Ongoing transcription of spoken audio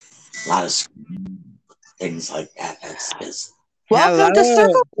A lot of things like that. That's just. Welcome to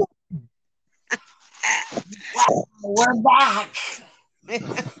Hello. Circle. Well, we're back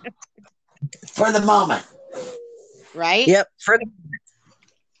for the moment. Right? Yep. For the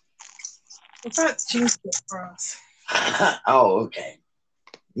I thought jinxed it for us. Oh, okay.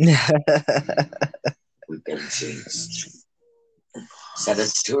 We've been jinxed. Said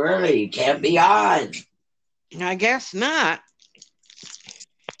it's too early. You can't be on. I guess not.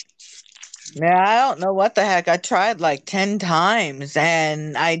 Yeah, I don't know what the heck. I tried like 10 times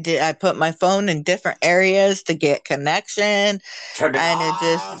and I put my phone in different areas to get connection Turn it and it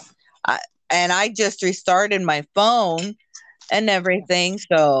just off. I and I just restarted my phone and everything.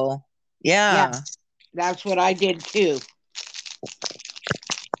 So, Yeah, yeah. that's what I did too.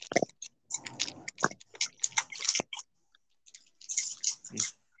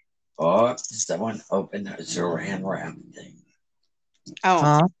 Oh, someone opened a Saran wrap thing. Oh,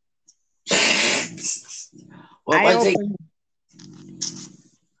 Huh? What I was it? opened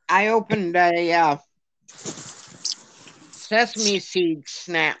I opened a sesame seed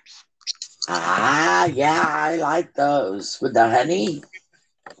snaps. Ah, yeah, I like those with the honey.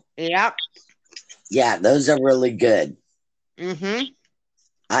 Yep. Yeah, those are really good. Mm-hmm.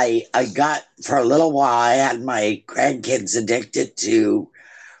 I got for a little while. I had my grandkids addicted to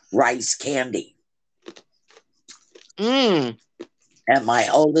rice candy, Mm. and my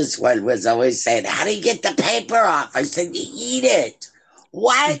oldest one was always saying, "How do you get the paper off?" I said, "You eat it."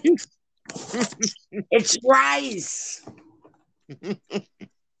 What? It's rice.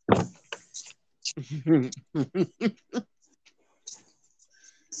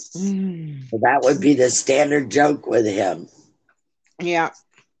 So that would be the standard joke with him. Yeah.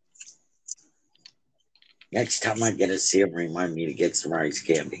 Next time I get to see him, remind me to get some rice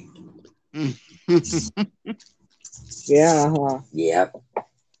candy. Yeah, huh? Yep,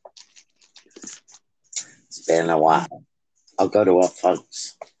 it's been a while. I'll go to a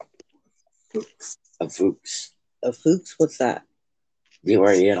Funk's, a Fuchs, A Fuchs, what's that? the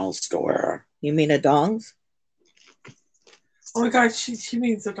Oriental store. You mean a Dongs? Oh my god, she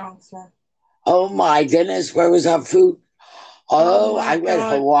means the dog one. Oh my goodness, where was our food? Oh Oh, my I went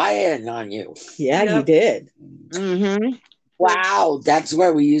god. Hawaiian on you. Yeah, you Yep. did. Mm-hmm. Wow, that's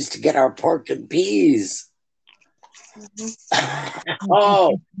where we used to get our pork and peas.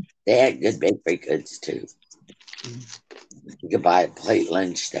 Oh, they had good bakery goods too. You could buy a plate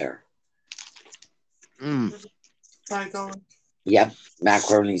lunch there. Mm. Try going. Yep,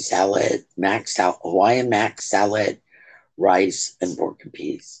 macaroni salad, Hawaiian mac salad, rice, and pork and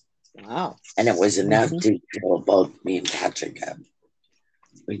peas. Wow. And it was enough Mhm. to fill both me and Patrick up.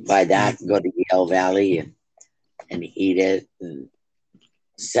 We'd buy that and go to Yale Valley and eat it and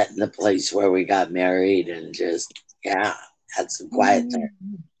sit in the place where we got married and just, yeah, had some quiet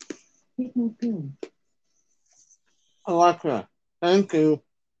time. Alexa, thank you.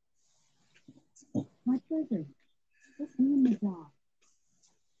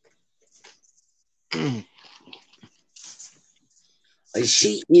 Is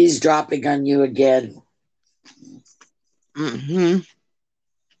she eavesdropping on you again? Mm-hmm.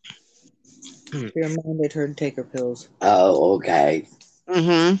 She reminded her to take her pills. Oh, okay.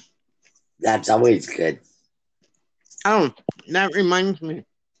 Mm-hmm. That's always good. Oh, that reminds me.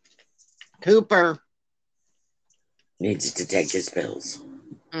 Cooper. Needs to take his pills.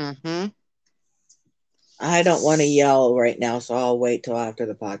 Mm-hmm. I don't want to yell right now, so I'll wait till after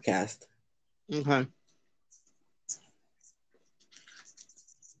the podcast. Okay.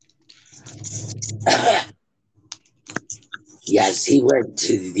 Yes, he went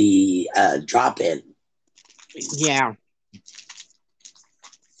to the drop in. Yeah.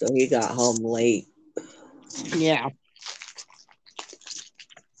 So he got home late. Yeah.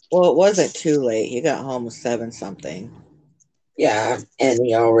 Well, it wasn't too late. He got home at 7 something. Yeah, and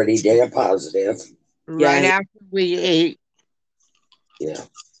he already did a positive. Right Yeah, after we ate. Yeah.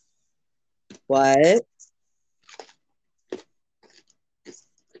 what?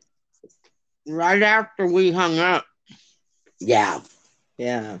 Right after we hung up. Yeah.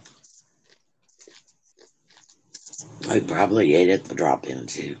 Yeah. I probably ate at the drop in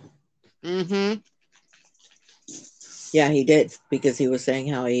too. Mm-hmm. Yeah, he did because he was saying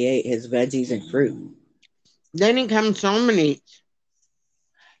how he ate his veggies and fruit. Then he comes home and eats.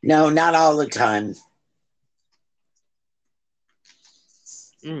 No, not all the time.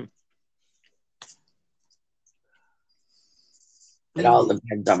 Mm. It all Mm.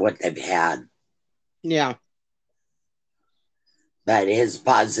 depends on what they've had. Yeah. But his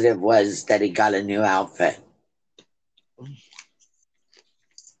positive was that he got a new outfit.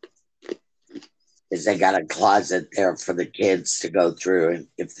 is they got a closet there for the kids to go through and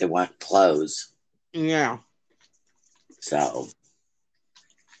if they want clothes. Yeah. So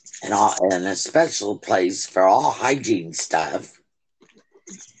and a special place for all hygiene stuff.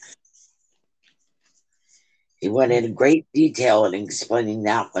 He went into great detail in explaining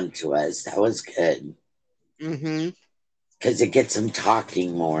that one to us. That was good. Mm-hmm. Because it gets them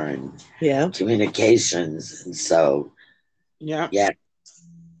talking more and Yeah. communications. And so, Yeah. yeah.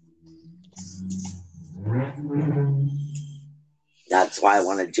 That's why I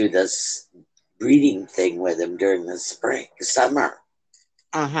want to do this reading thing with him during the summer.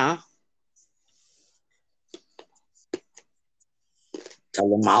 Uh-huh. Tell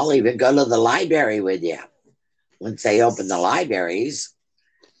him I'll even go to the library with you once they open the libraries.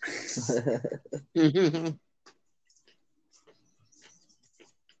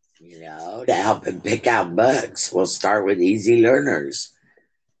 To help him pick out books. We'll start with easy learners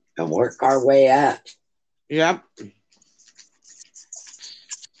and work our way up. Yep.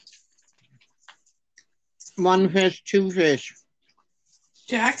 One fish, two fish.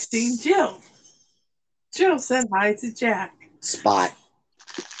 Jack's seen Jill. Jill said hi to Jack. Spot.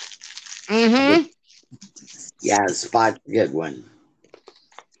 Mm-hmm. Yeah, Spot's a good one.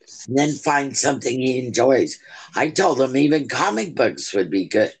 And then find something he enjoys. I told him even comic books would be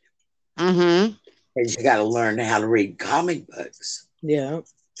good. Mm-hmm. Because you got to learn how to read comic books. Yeah.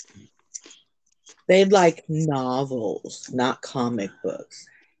 They'd like novels, not comic books.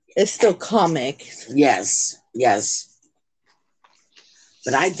 It's still comics. Yes, yes.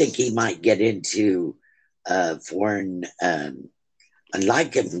 But I think he might get into foreign. I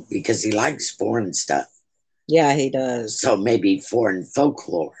like him because he likes foreign stuff. Yeah, he does. So maybe foreign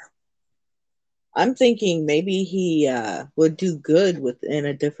folklore. I'm thinking maybe he would do good within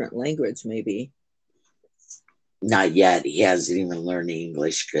a different language, maybe. Not yet. He hasn't even learned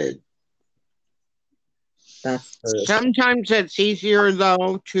English good. That's true. Sometimes it's easier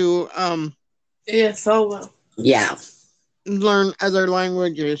though to Yeah, solo. Yeah. learn other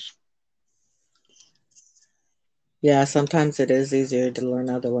languages. Yeah, sometimes it is easier to learn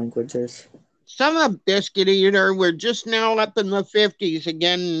other languages. Some of Biscuit Eater, we're just now up in the 50s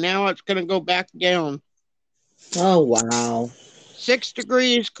again. Now it's going to go back down. Oh, wow. 6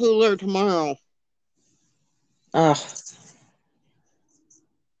 degrees cooler tomorrow. Oh,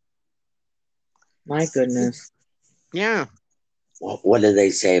 my goodness. Yeah. What do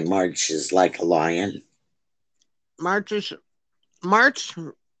they say? March is like a lion. March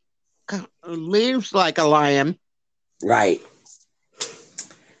leaves like a lion. Right.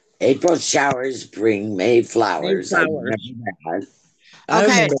 April showers bring May flowers. I remember that.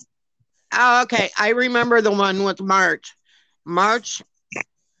 Okay. Okay. I remember the one with March. March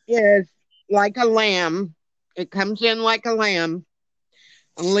is like a lamb. It comes in like a lamb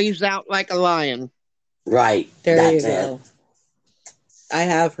and leaves out like a lion. Right. There That's you go. it. I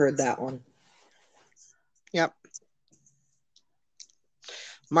have heard that one. Yep.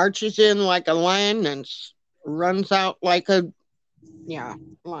 Marches in like a lion and runs out like a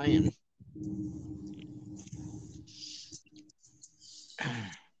lion. Of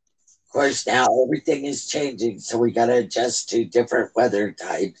course, now everything is changing, so we got to adjust to different weather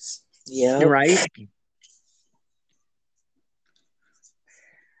types. Yeah. Right.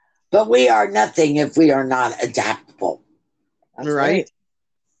 But we are nothing if we are not adaptable. That's Right.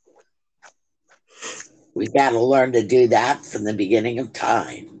 We got to learn to do that from the beginning of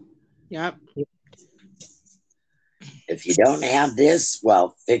time. Yep. If you don't have this,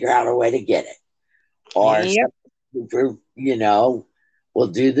 well, figure out a way to get it. Or, Yep. we'll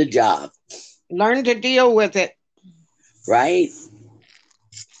do the job. Learn to deal with it. Right?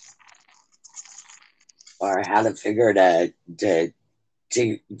 Or how to figure to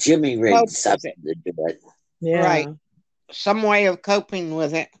Jimmy rig Cope with something to do it. Yeah. Right. Some way of coping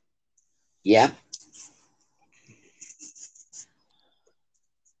with it. Yep.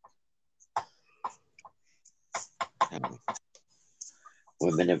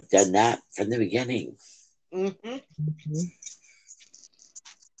 Women have done that from the beginning. Mm-hmm.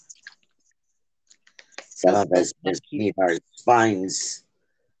 Some of us just need our spines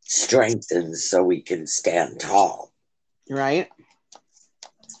strengthened so we can stand tall. Right.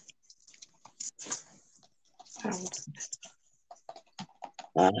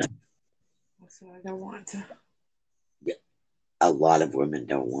 Uh, So I don't want to. a lot of women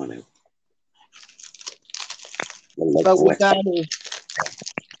don't want to. But we got to.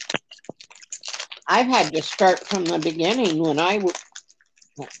 I've had to start from the beginning when I was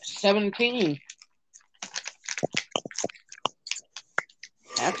 17.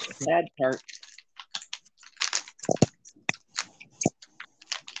 That's the bad part.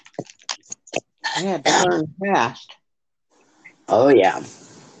 I had to learn fast. Oh, yeah.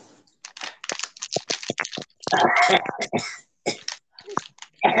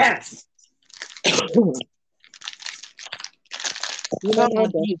 You know, Some my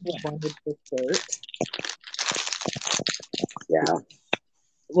of dad these, wanted the shirt. Yeah.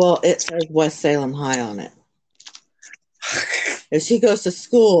 Well, it says West Salem High on it. And she goes to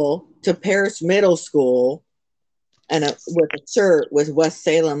school, to Paris Middle School, and with a shirt with West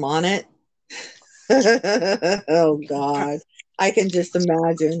Salem on it. Oh, God. I can just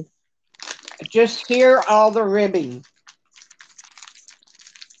imagine. just hear all the ribbing.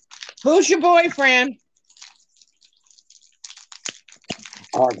 Who's your boyfriend?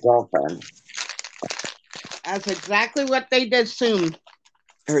 Our girlfriend. That's exactly what they did soon.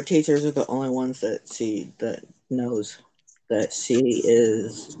 Her teachers are the only ones that knows that she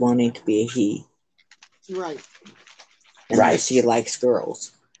is wanting to be a he. Right. And Right. that she likes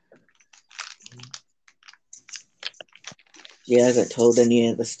girls. She hasn't told any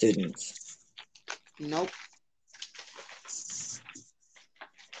of the students. Nope.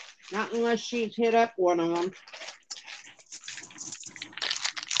 Not unless she's hit up one of them.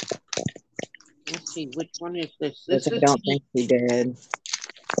 Let's see, which one is this? Which This I is don't think she did.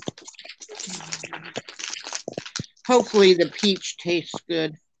 hopefully the peach tastes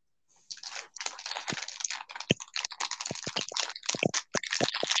good.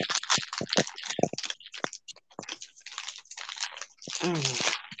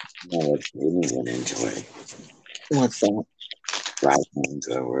 No, what you would enjoy. What's that? Right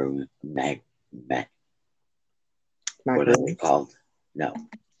mango or what are they Macaroni? called? No.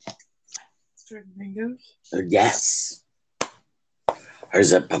 String mangoes. Yes. Or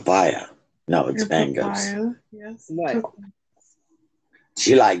is it papaya? No, it's Your mangoes. papaya, yes. What?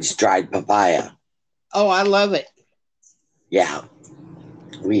 She likes dried papaya. Oh, I love it. Yeah.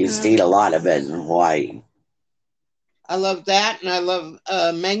 We used to eat a lot of it in Hawaii. I love that, and I love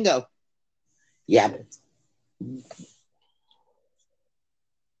mango. Yep.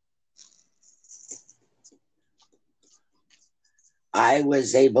 I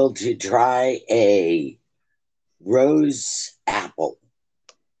was able to try a rose apple.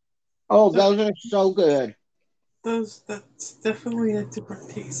 Oh, those are so good. That's definitely a different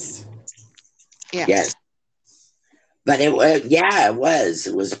taste. Yeah. Yes. But it was, yeah, it was.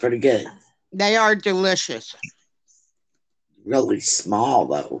 It was pretty good. They are delicious. Really small,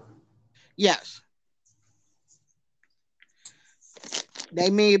 though. Yes. They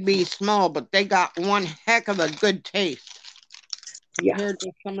may be small, but they got one heck of a good taste compared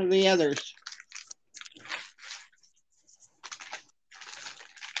to some of the others.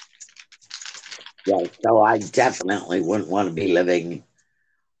 Yeah, so I definitely wouldn't want to be living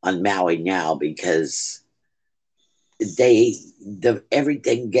on Maui now because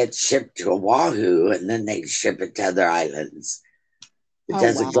everything gets shipped to Oahu and then they ship it to other islands. It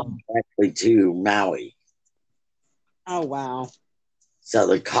doesn't go directly to Maui. Oh, wow. So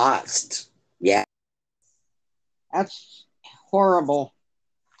the cost, yeah. That's horrible.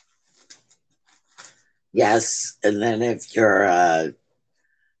 Yes. And then if you're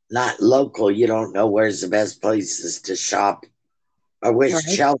not local, you don't know where's the best places to shop or which Right.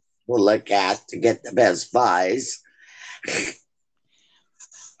 shelf to look at to get the best buys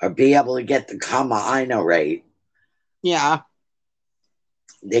or be able to get the Kama'aina rate. Yeah.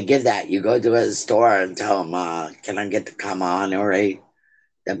 They give that. You go to a store and tell them, can I get the Kama'aina rate?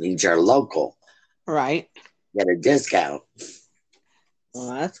 That means you're local. Right. Get a discount.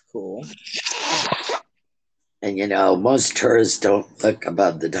 Well, that's cool. And, most tourists don't look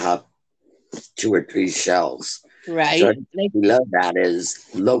above the top 2 or 3 shelves. Right. So below that is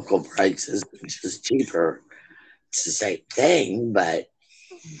local prices, which is cheaper. It's the same thing, but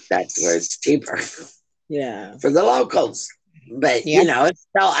that's where it's cheaper. Yeah. For the locals. But, it's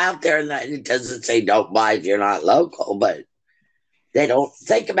still out there, and it doesn't say don't buy if you're not local, but they don't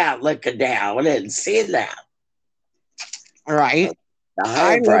think about looking down and seeing that. Right. The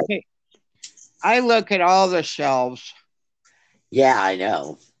higher price. I look at all the shelves. Yeah, I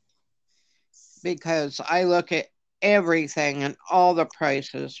know. Because I look at everything and all the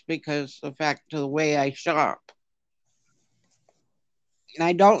prices because the fact of the way I shop. And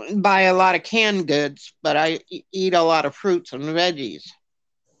I don't buy a lot of canned goods, but I eat a lot of fruits and veggies.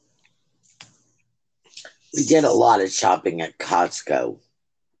 We did a lot of shopping at Costco.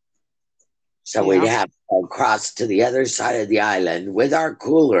 So we'd have to go across to the other side of the island with our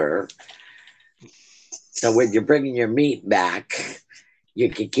cooler. So when you're bringing your meat back, you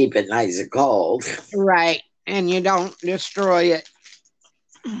can keep it nice and cold. Right. And you don't destroy it.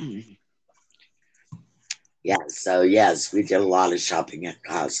 Yeah. So, yes, we did a lot of shopping at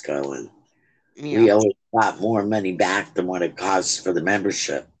Costco. And we Yeah. always got more money back than what it costs for the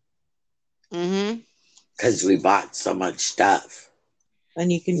membership Mm-hmm. because we bought so much stuff.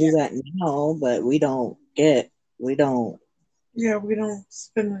 And you can Yeah. do that now, but we don't Yeah, we don't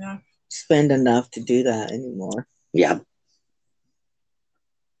spend enough. spend enough to do that anymore. Yeah.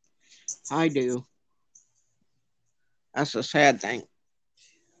 I do. That's a sad thing.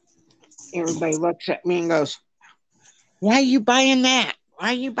 Everybody looks at me and goes, "Why are you buying that? Why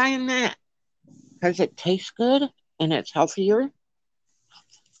are you buying that?" Because it tastes good and it's healthier.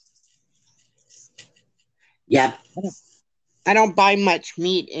 Yep. I don't buy much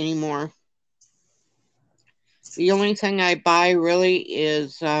meat anymore. The only thing I buy really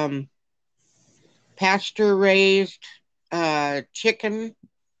is pasture raised chicken,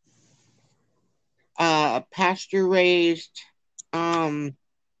 pasture raised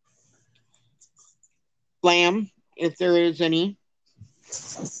lamb, if there is any,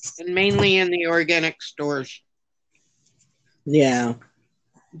 and mainly in the organic stores. Yeah.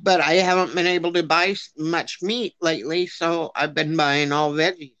 But I haven't been able to buy much meat lately, so I've been buying all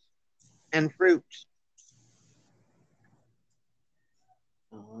veggies and fruits,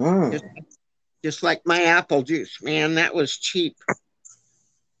 Oh. just, just like my apple juice. Man, that was cheap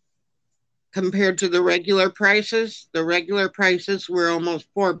compared to the regular prices. The regular prices were almost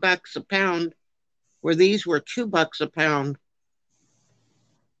 $4 a pound, where these were $2 a pound.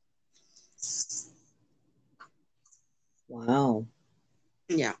 Wow.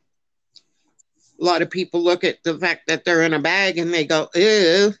 Yeah. A lot of people look at the fact that they're in a bag and they go,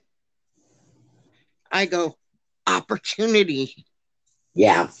 ew. I go, opportunity.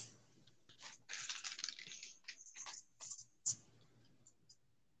 Yeah.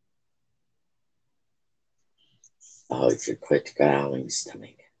 Oh, it should quit growling,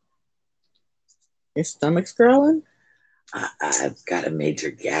 stomach. Your stomach's growling? I've got a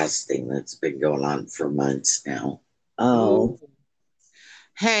major gas thing that's been going on for months now. Oh. Ooh.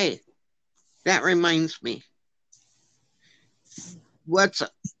 Hey, that reminds me. What's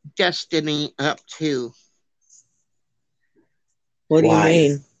Destiny up to? What do you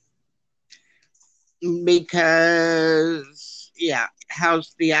Why? mean? Because, yeah,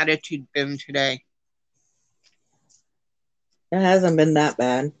 how's the attitude been today? It hasn't been that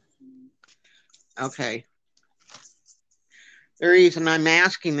bad. Okay. The reason I'm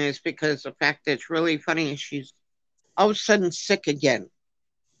asking is because the fact that it's really funny, she's all of a sudden sick again.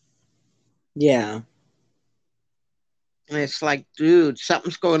 Yeah. And it's like, dude,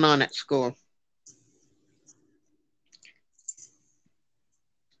 something's going on at school.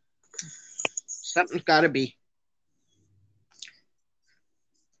 Something's got to be.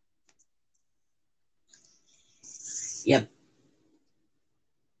 Yep.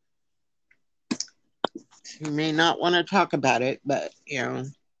 She may not want to talk about it, but, she's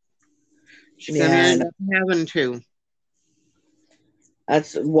going to Yeah. end up having to.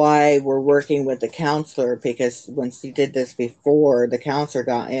 That's why we're working with the counselor, because when she did this before, the counselor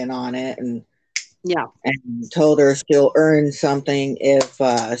got in on it Yeah, and told her she'll earn something if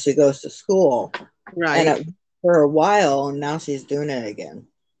she goes to school. And right. it for a while, and now she's doing it again.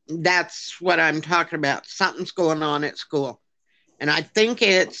 That's what I'm talking about. Something's going on at school. And I think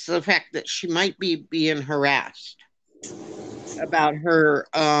it's the fact that she might be being harassed about her.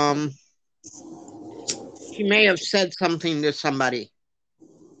 She may have said something to somebody,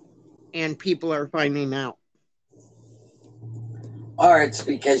 and people are finding out. Or it's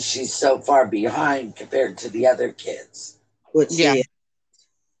because she's so far behind compared to the other kids. Which Yeah, she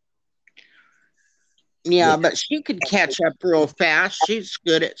yeah, Yeah. but she could catch up real fast. She's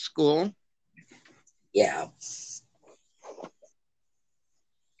good at school. Yeah.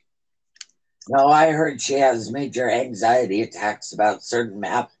 No, I heard she has major anxiety attacks about certain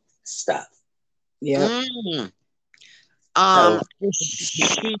math stuff. Yep. Mm. So Is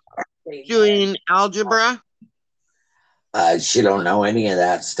she doing algebra? she don't know any of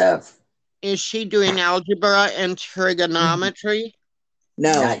that stuff. Is she doing algebra and trigonometry?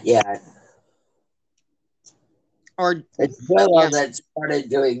 No. Not yet. Or It's Willow yeah, that started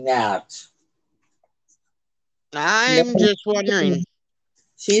doing that. I'm just wondering.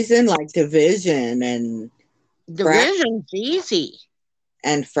 She's in like division Division's easy.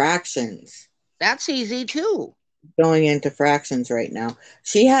 and fractions. That's easy too. Going into fractions right now.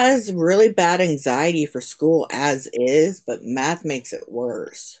 She has really bad anxiety for school as is, but math makes it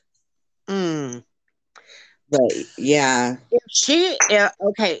worse. Mm. But yeah,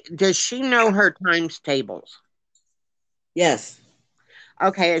 Okay? Does she know her times tables? yes,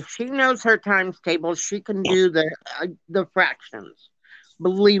 Okay, if she knows her times tables, she can do the fractions.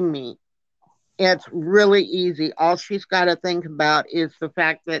 Believe me, it's really easy. All she's got to think about is the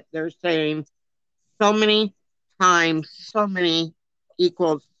fact that they're saying so many times so many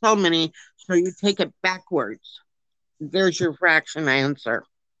equals so many. So you take it backwards. There's your fraction answer.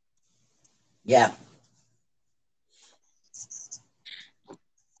 Yeah.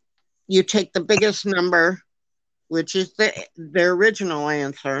 You take the biggest number, which is the original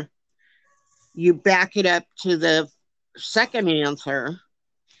answer. You back it up to the second answer,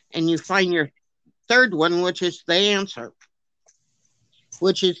 and you find your third one, which is the answer,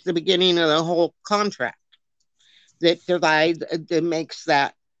 which is the beginning of the whole contract that divides, that makes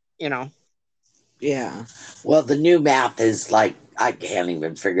that, you know. Yeah. Well, the new math is like, I can't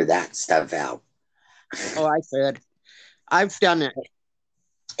even figure that stuff out. Oh, I could. I've done it.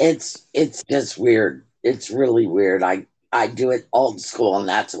 It's just weird. It's really weird. I do it old school, and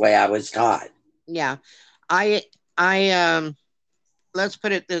that's the way I was taught. Yeah. I let's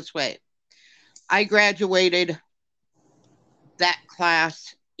put it this way. I graduated that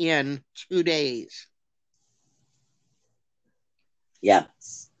class in 2 days. Yep.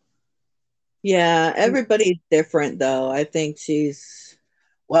 Yeah, everybody's different though. I think she's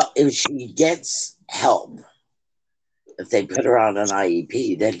Well, if she gets help, if they put her on an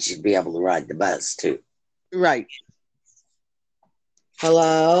IEP, then she'd be able to ride the bus too. Right.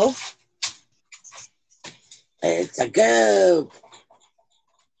 hello. It's a go.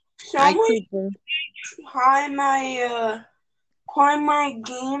 I Someone keep try my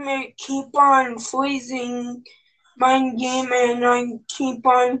game and keep on freezing my game, and I keep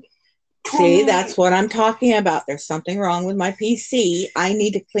on See, that's what I'm talking about. There's something wrong with my PC. I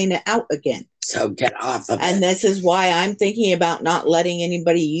need to clean it out again. So get off of And it. this is why I'm thinking about not letting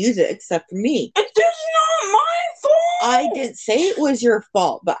anybody use it except for me. It is not my fault. I didn't say it was your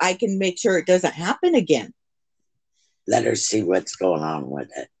fault, but I can make sure it doesn't happen again. Let her see what's going on with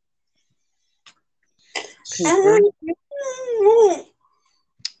it. Cooper.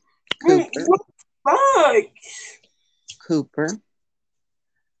 Cooper. Cooper.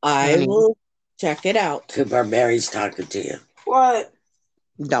 I Honey. will check it out. Cooper, Mary's talking to you. What?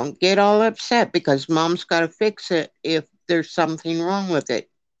 Don't get all upset because mom's got to fix it if there's something wrong with it.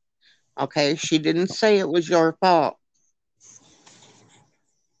 Okay? She didn't say it was your fault.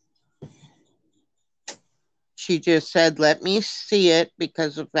 She just said, let me see it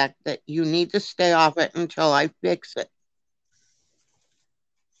because of the fact that you need to stay off it until I fix it.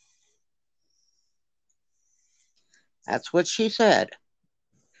 That's what she said.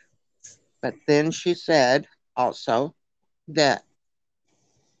 But then she said also that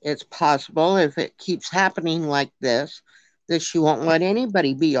it's possible if it keeps happening like this, that she won't let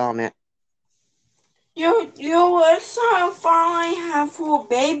anybody be on it. You also finally have 4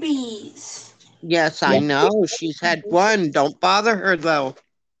 babies. Yes, I know. She's had one. Don't bother her though.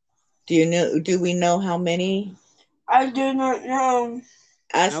 Do we know how many? I do not know.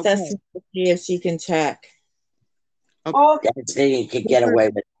 Ask Okay. Destiny to see if she can check. Oh, Destiny could get away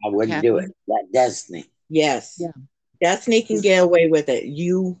with it. I wouldn't do it. That Destiny. Yes. Yeah. Destiny can get away with it.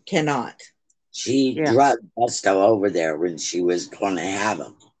 You cannot. She Yeah. drugged Busto over there when she was going to have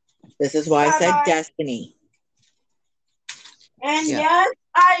him. This is why I said Bye-bye. Destiny. and Yeah. yes,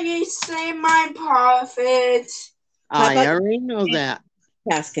 I receive my profits. How I about already know that.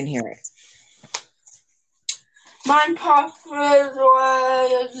 Cass can hear it? My profit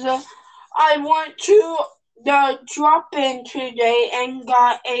was I went to the drop-in today and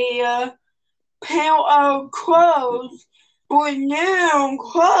got a pair of clothes, new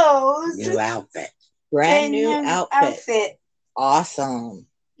clothes, New outfit. Brand and new outfit. Awesome.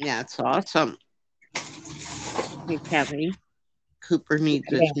 Yeah, it's awesome. Hey, Kathy. Cooper needs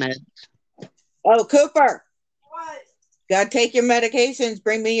his meds. Oh, Cooper, What? gotta take your medications.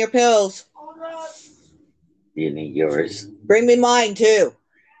 Bring me your pills. Hold up. You need yours. Bring me mine too.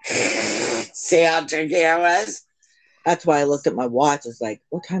 See how tricky I was? That's why I looked at my watch. It's like,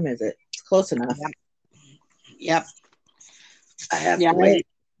 what time is it? It's close enough. Yep. I have Yeah. to wait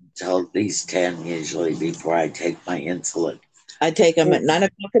until at least 10 usually before I take my insulin. I take them at 9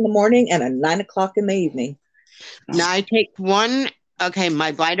 o'clock in the morning and at 9 o'clock in the evening. Now I take one. Okay,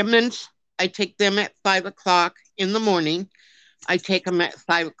 my vitamins. I take them at 5 o'clock in the morning. I take them at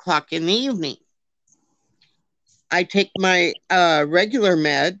 5 o'clock in the evening. I take my regular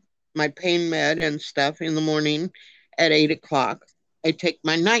med, my pain med and stuff in the morning at 8 o'clock. I take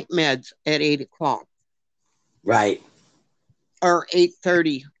my night meds at 8 o'clock Right. or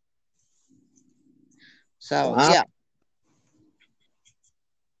 8:30. So Wow. yeah,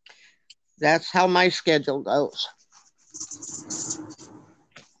 that's how my schedule goes.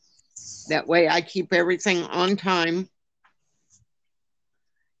 That way I keep everything on time.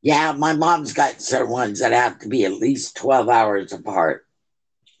 Yeah, my mom's got certain ones that have to be at least 12 hours apart.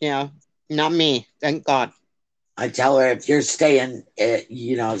 Yeah, Not me, thank God. I tell her if you're staying,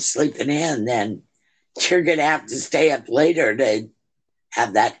 sleeping in, then you're going to have to stay up later to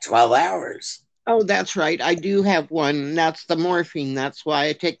have that 12 hours. Oh, that's right. I do have one. That's the morphine. That's why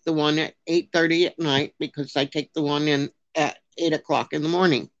I take the one at 8:30 at night, because I take the one in at 8 o'clock in the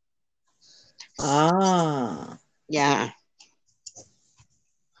morning. Ah. Yeah.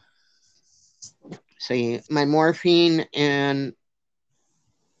 See, my morphine, and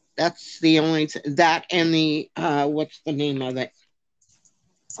that's the only that and the what's the name of it?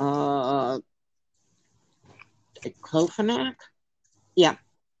 Diclofenac? Yeah.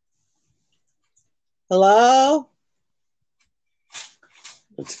 Hello?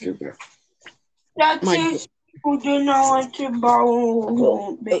 Let's go there. That's it. Who do not want to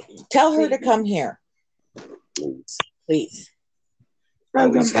borrow. Tell her to come here, please.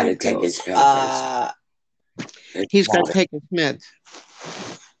 Oh, he's got to take his pill He's got to take his meds.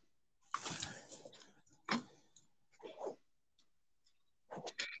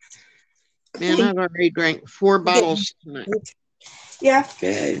 Man, I've already drank 4 bottles tonight. Yeah.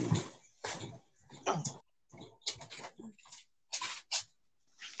 Good.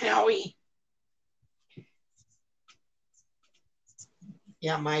 Owie.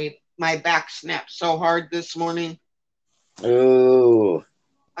 Yeah, my back snapped so hard this morning. Ooh.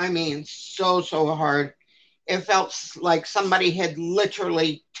 I mean, so hard. It felt like somebody had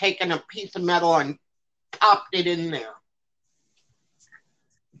literally taken a piece of metal and popped it in there.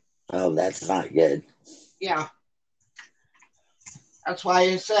 Oh, that's not good. Yeah. That's why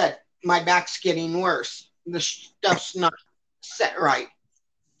I said my back's getting worse. The stuff's not set right.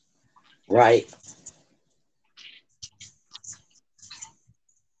 Right.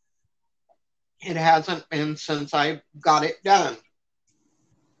 It hasn't been since I got it done.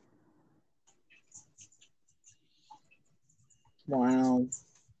 Wow.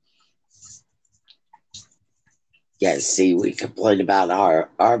 Yeah, see, we complain about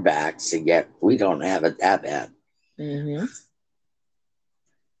our backs, and yet we don't have it that bad. Mm-hmm.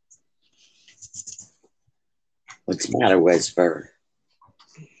 What's the matter, Whisper?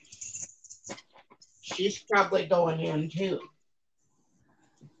 She's probably going in too.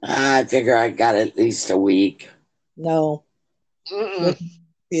 I figure I got at least a week. No. A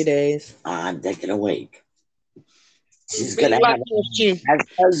few days. I'm thinking a week. She's gonna have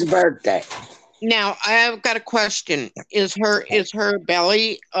Esther's birthday. Now I've got a question. Is her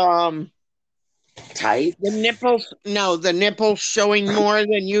belly tight? The nipples showing more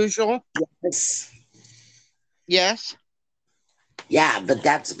than usual? Yes. Yes. Yeah, but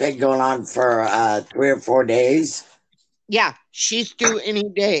that's been going on for 3 or 4 days. Yeah, she's due any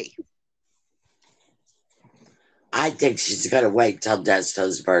day. I think she's gonna wait till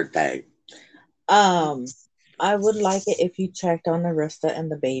Desto's birthday. I would like it if you checked on Arista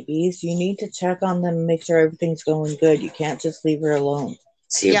and the babies. You need to check on them and make sure everything's going good. You can't just leave her alone.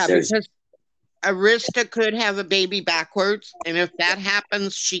 Yeah, because Arista could have a baby backwards, and if that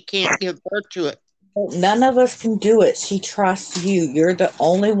happens, she can't give birth to it. None of us can do it. She trusts you. You're the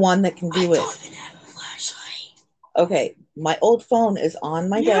only one that can do it. Okay, my old phone is on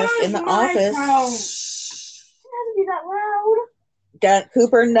my desk in the office. It doesn't be that loud. Dad,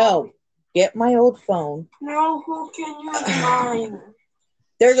 Cooper, no. Get my old phone. No, who can use mine?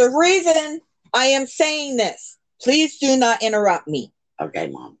 There's a reason I am saying this. Please do not interrupt me. Okay,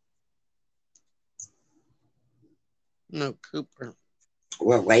 Mom. No, Cooper.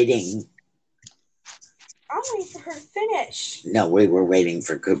 We're waiting. I'm waiting for her to finish. No, we were waiting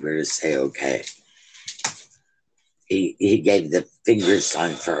for Cooper to say okay. He gave the finger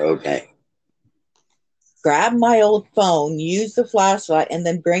sign for okay. Grab my old phone, use the flashlight, and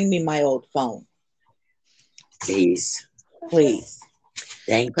then bring me my old phone. Please. Please.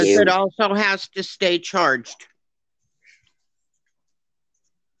 Thank you. Because it also has to stay charged.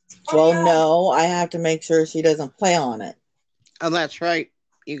 Well, no, I have to make sure she doesn't play on it. Oh, that's right.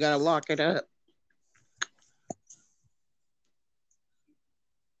 You got to lock it up.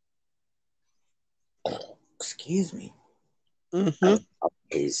 Excuse me. Mm-hmm.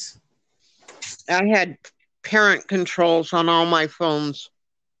 Please. I had parent controls on all my phones.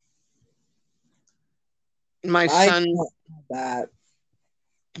 My son. I don't have that.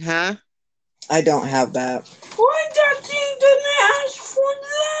 Huh? I don't have that. Why that thing didn't ask for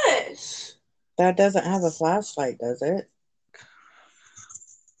this? That doesn't have a flashlight, does it?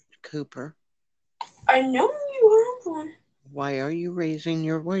 Cooper. I know you have one. Why are you raising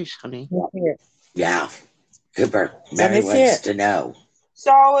your voice, honey? Yeah. Cooper, Mary wants to know.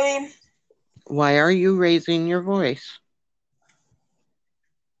 Sorry. Why are you raising your voice?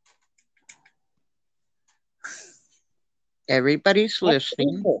 Everybody's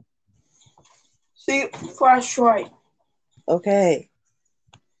listening. the flashlight. Okay.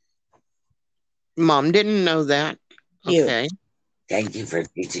 Mom didn't know that. Cute. Okay. Thank you for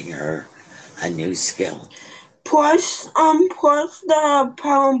teaching her a new skill. Plus the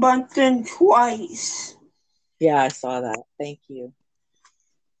power button twice. Yeah, I saw that. Thank you.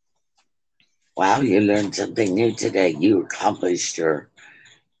 Wow, you learned something new today. You accomplished your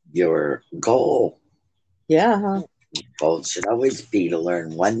goal. Yeah, huh? Goal should always be to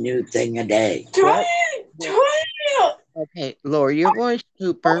learn one new thing a day. Turn it. Okay. Lower your voice,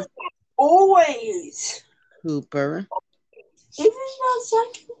 Cooper. Always. Cooper. Even the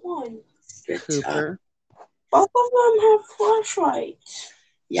second one. Good job. Cooper. Both of them have flashlights.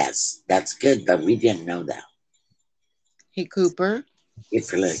 Yes, that's good, but we didn't know that. Hey, Cooper.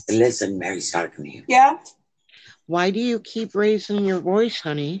 If you listen, Mary's talking to you. Yeah. Why do you keep raising your voice,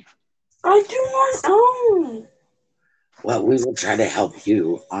 honey? I do not know. Well, we will try to help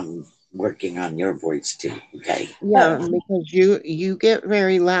you on working on your voice too, okay? Yeah, because you get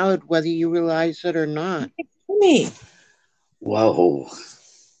very loud whether you realize it or not. Me. Whoa.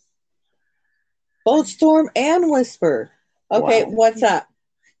 Both Storm and Whisper. Okay, Wow. what's up?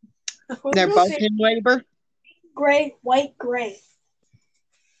 They're both in labor? Gray, white, gray.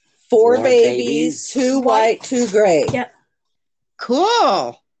 Four Four babies, 2 white, 2 gray. Yep.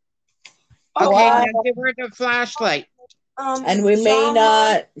 Cool. Okay, Wow. now give her the flashlight. And we may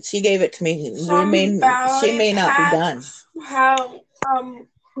not. She gave it to me. She may not be done. How?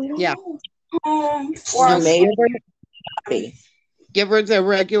 We don't Yeah. know. No, Maybe. give her the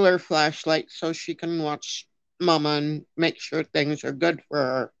regular flashlight so she can watch Mama and make sure things are good for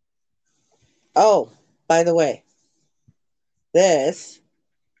her. Oh, by the way, this,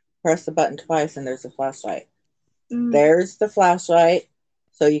 press the button twice and there's a flashlight. There's the flashlight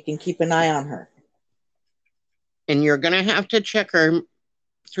so you can keep an eye on her. And you're going to have to check her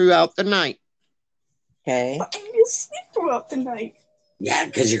throughout the night. Okay. You sleep throughout the night. Yeah,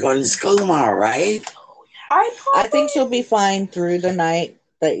 because you're going to school tomorrow, right? I think she'll be fine through the night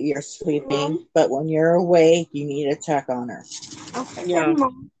that you're sleeping, but when you're awake, you need to check on her. Okay. Yeah.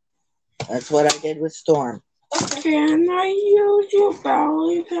 That's what I did with Storm. Can I use your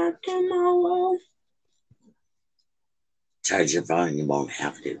battery pack tomorrow? Charge your phone, you won't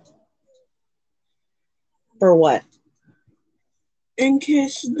have to. For what? In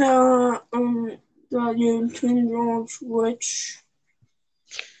case the Nintendo Switch.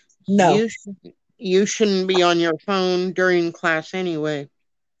 No. You shouldn't be on your phone during class anyway.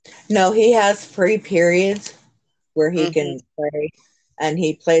 No, he has free periods where he can play, and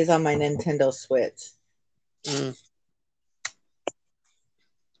he plays on my Nintendo Switch. Mm.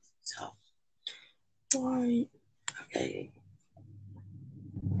 So. Why? Okay.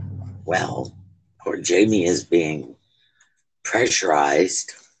 Well, poor Jamie is being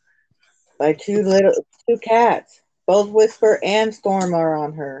pressurized by two cats. Both Whisper and Storm are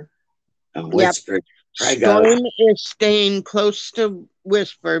on her. And Whisper, Storm is staying close to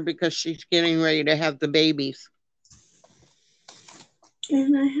Whisper because she's getting ready to have the babies.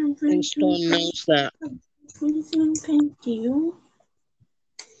 And I have and Storm knows that. Thank you.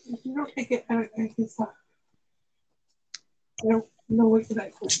 You don't take it out. I don't know what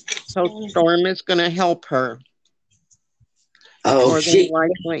that is. So Storm is going to help her. Oh, she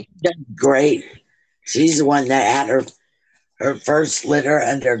did great. She's the one that had her first litter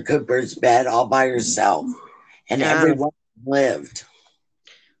under Cooper's bed all by herself. And everyone lived.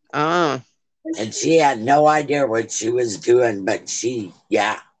 And she had no idea what she was doing, but she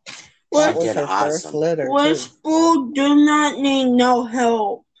did awesome. Whisper do not need no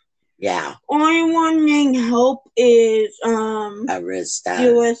help. Yeah. Only one needing help is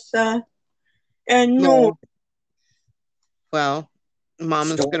Arista. And no. Well,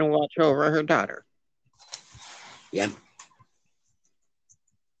 Mama's going to watch over her daughter. Yep.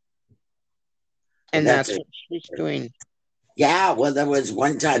 And that's what she's doing. Yeah, well, there was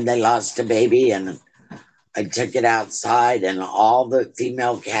one time they lost a baby and I took it outside and all the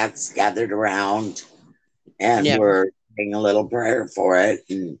female cats gathered around and were saying a little prayer for it.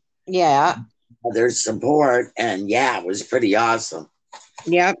 And their support. And it was pretty awesome.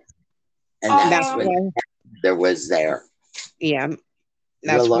 Yep. And that's when there was there. Yeah.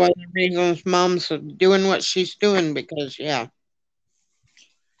 That's why Regal's mom's doing what she's doing because, Yep.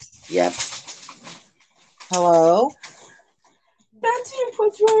 Hello? Betsy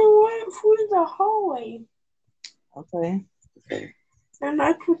puts right through the hallway. Okay. And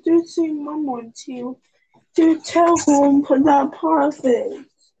I put this in Mama to tell him for that profit.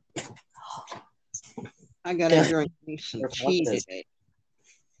 I got to drink me some tea today.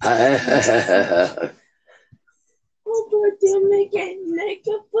 Oh, but they make it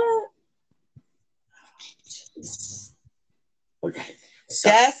naked, but Okay. So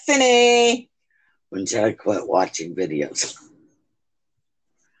Destiny. when should I quit watching videos?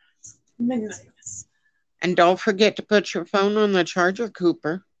 Midnight. And don't forget to put your phone on the charger,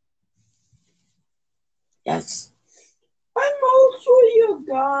 Cooper. Yes. I'm all sure you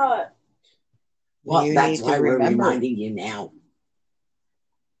got. Well, You that's need why to we're remember. reminding you now.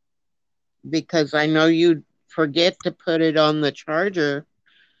 Because I know you forget to put it on the charger.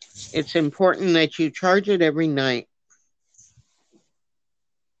 It's important that you charge it every night.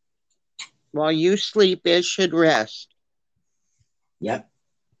 While you sleep, it should rest Yep.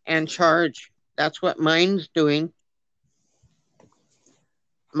 and charge. That's what mine's doing.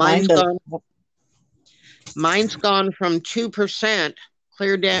 Mine Mine's gone from 2%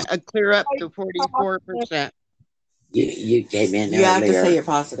 clear up to 44%. You came in You have to earlier. say you're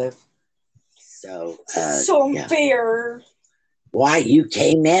positive. So So yeah. unfair. Why you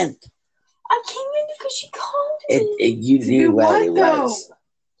came in? I came in because she called me. You To knew do what what, it though? was.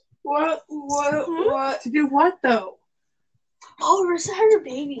 What? To do what, though? Oh, Rissa had her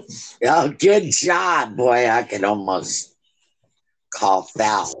babies. Oh, good job, boy! I can almost call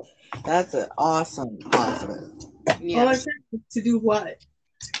foul. That's an awesome positive. All Yeah. I said was to do what?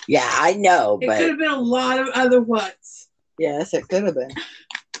 Yeah, I know, It could but have been a lot of other whats. Yes, it could have been.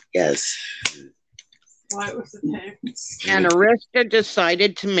 yes. Why it was the same. And Arista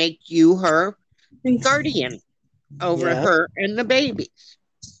decided to make you her guardian over Yep. her and the babies.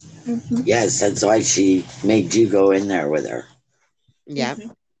 Yes, that's why she made you go in there with her. Yeah.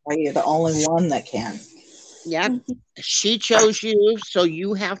 Are you the only one that can? Yeah. She chose you, so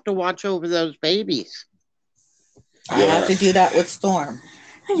you have to watch over those babies. I have to do that with Storm.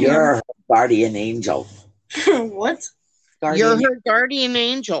 You're her guardian angel. What? You're Guardian. her guardian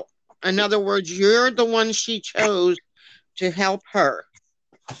angel. In other words, you're the one she chose to help her.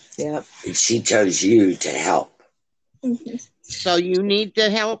 Yep. She chose you to help. So you need to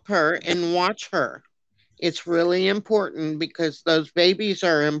help her and watch her. It's really important because those babies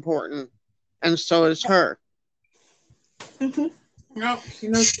are important, and so is her. No, she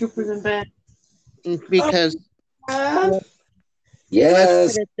knows Cooper's in bed. Because Yes.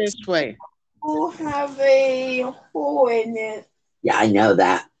 let's put it this way. Will have a hole in it. Yeah, I know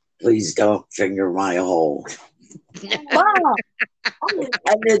that. Please don't finger my hole. Mom,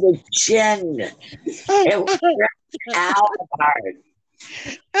 Under the chin. It was out hard.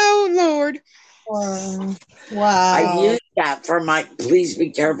 Oh, Lord. Wow. I use that for my, please be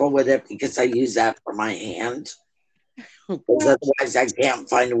careful with it because I use that for my hand. Because otherwise I can't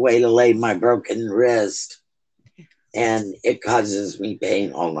find a way to lay my broken wrist. And it causes me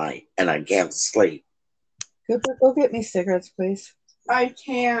pain all night and I can't sleep. Cooper, go get me cigarettes, please. I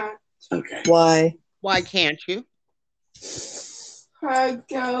can't. Okay. Why? Why can't you?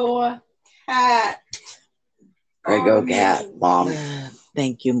 Go cat. There go cat, Mom.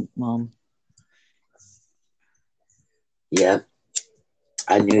 Thank you, Mom. Yep.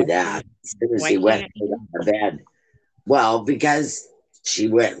 I knew that as soon as Why he went can't to the bed. Well, because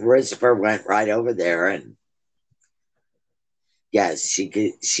Risper went right over there and yes,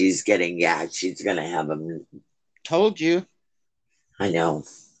 she's gonna have him. Told you. I know.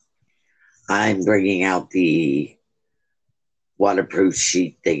 I'm bringing out the waterproof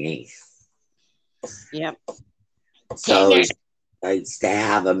sheet thingy. Yep. So Dang it's to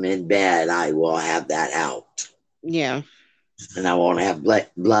have him in bed, I will have that out. Yeah. And I won't have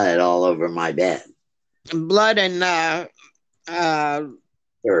blood all over my bed. Blood and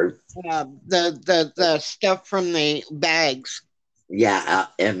Or, the stuff from the bags. yeah,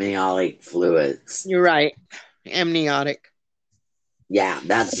 amniotic fluids. You're right. Amniotic. Yeah,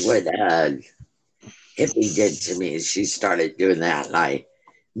 that's what Hippie did to me. Is she started doing that, and I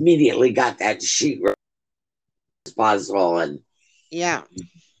immediately got that sheet as possible, and Yeah.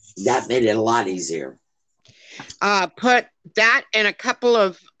 that made it a lot easier. Put that in a couple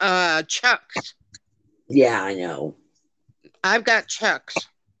of chucks. Yeah, I know. I've got chucks.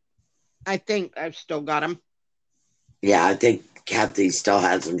 I think I've still got them. Yeah, I think Kathy still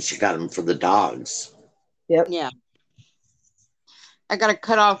has them. She got them for the dogs. Yep. Yeah. I got to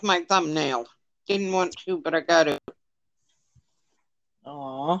cut off my thumbnail. Didn't want to, but I got to.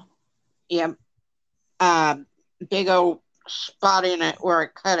 Aw. Yep. Big old spot in it where I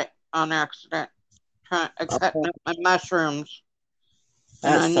cut it on accident. Cutting up my mushrooms.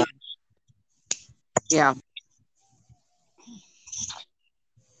 That's tough. Yeah.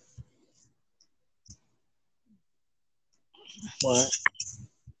 What?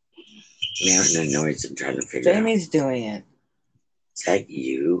 Yeah, no noise. I'm trying to figure Jamie's doing it. Is that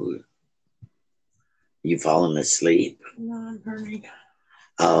you? You falling asleep? No, I'm hurting.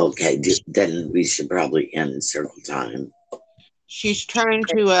 Okay, then we should probably end circle time. She's trying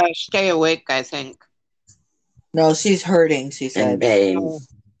to stay awake, I think. No, she's hurting, she And said. pain. Oh,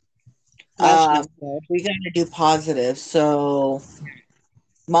 that's not good. We got to do positive. So,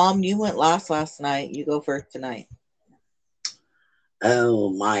 Mom, you went last night. You go first tonight. Oh,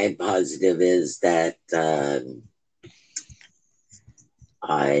 my positive is that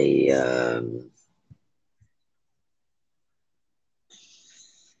I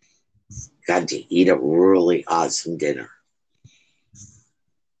got to eat a really awesome dinner.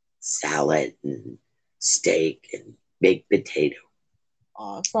 Salad and steak and baked potato.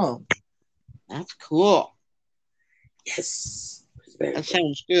 Awesome. That's cool. Yes. It was very That good.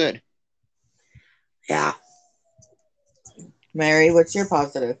 sounds good. Yeah. Mary, what's your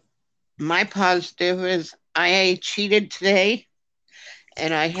positive? My positive is I cheated today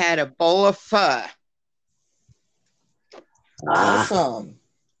and I had a bowl of pho. Awesome.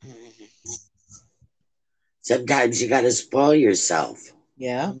 Sometimes you got to spoil yourself.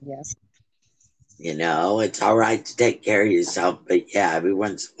 Yeah. Yes. You know, it's all right to take care of yourself, but yeah, every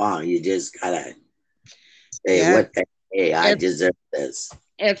once in a while you just gotta say, Yeah. "What the hey, I It- deserve this."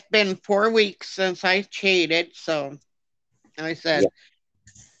 It's been 4 weeks since I cheated, so I said,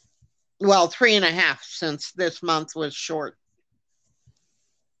 well, 3.5 since this month was short.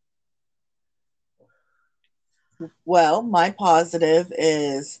 Well, my positive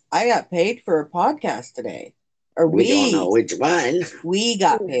is I got paid for a podcast today. Or We don't know which one. we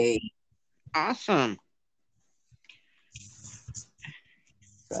got paid. Awesome.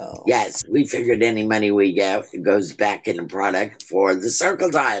 So Yes, we figured any money we get goes back in the product for the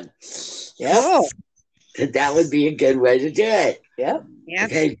circle time. yep. Cool. That would be a good way to do it. Yep. Yep.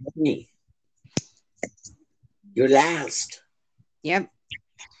 Okay, Jenny, you're last. Yep.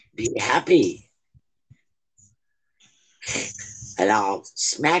 Be happy. And I'll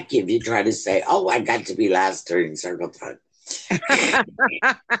smack you if you try to say, "Oh, I got to be last during circle time."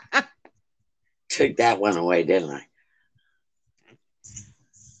 Took that one away, didn't I?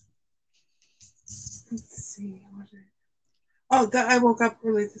 Let's see. Oh, I woke up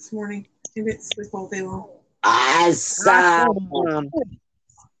early this morning. I didn't sleep all day long. Awesome. Awesome.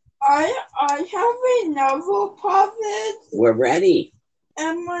 I have another positive, We're ready.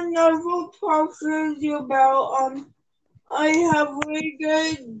 and my another positive is about I have a really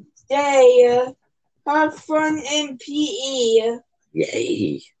good day. Have fun in PE.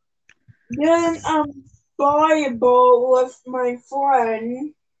 Yay. Then volleyball with my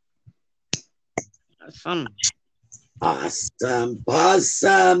friend. Awesome. Awesome.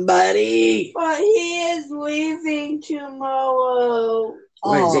 Awesome, buddy. But he is leaving tomorrow.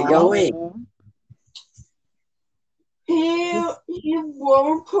 Where's it Aw. going? He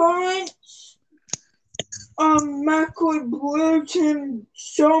won't punch. Michael blued him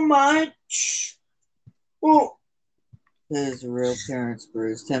so much. Well, His real parents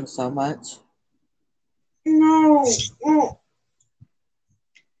bruised him so much. no. Well,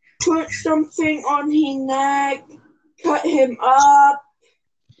 put something on his neck, cut him up,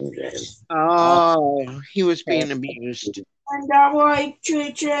 Okay. Oh, he was being abused. and I like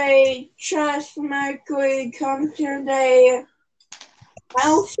to say, just Mercury come to the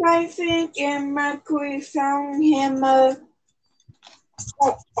house, I think, and Mercury found him like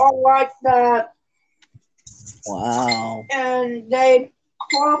that, Wow. and they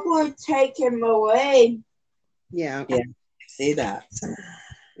probably take him away. Yeah. See that?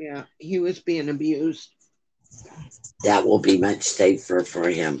 Yeah. He was being abused. That will be much safer for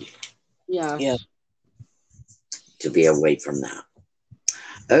him Yeah. Yeah. to be away from that.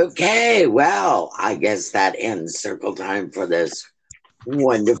 Okay, well, I guess that ends circle time for this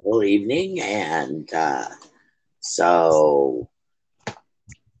wonderful evening. And so,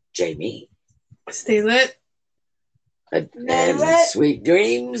 Jamie, Stay lit. and sweet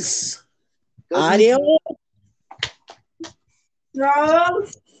dreams. Adios.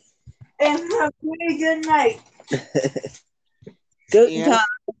 Love, and have a really good night. Good Yeah.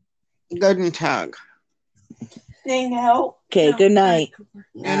 time. Good and tug. Ding out. Okay, good night.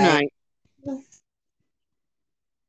 Good night.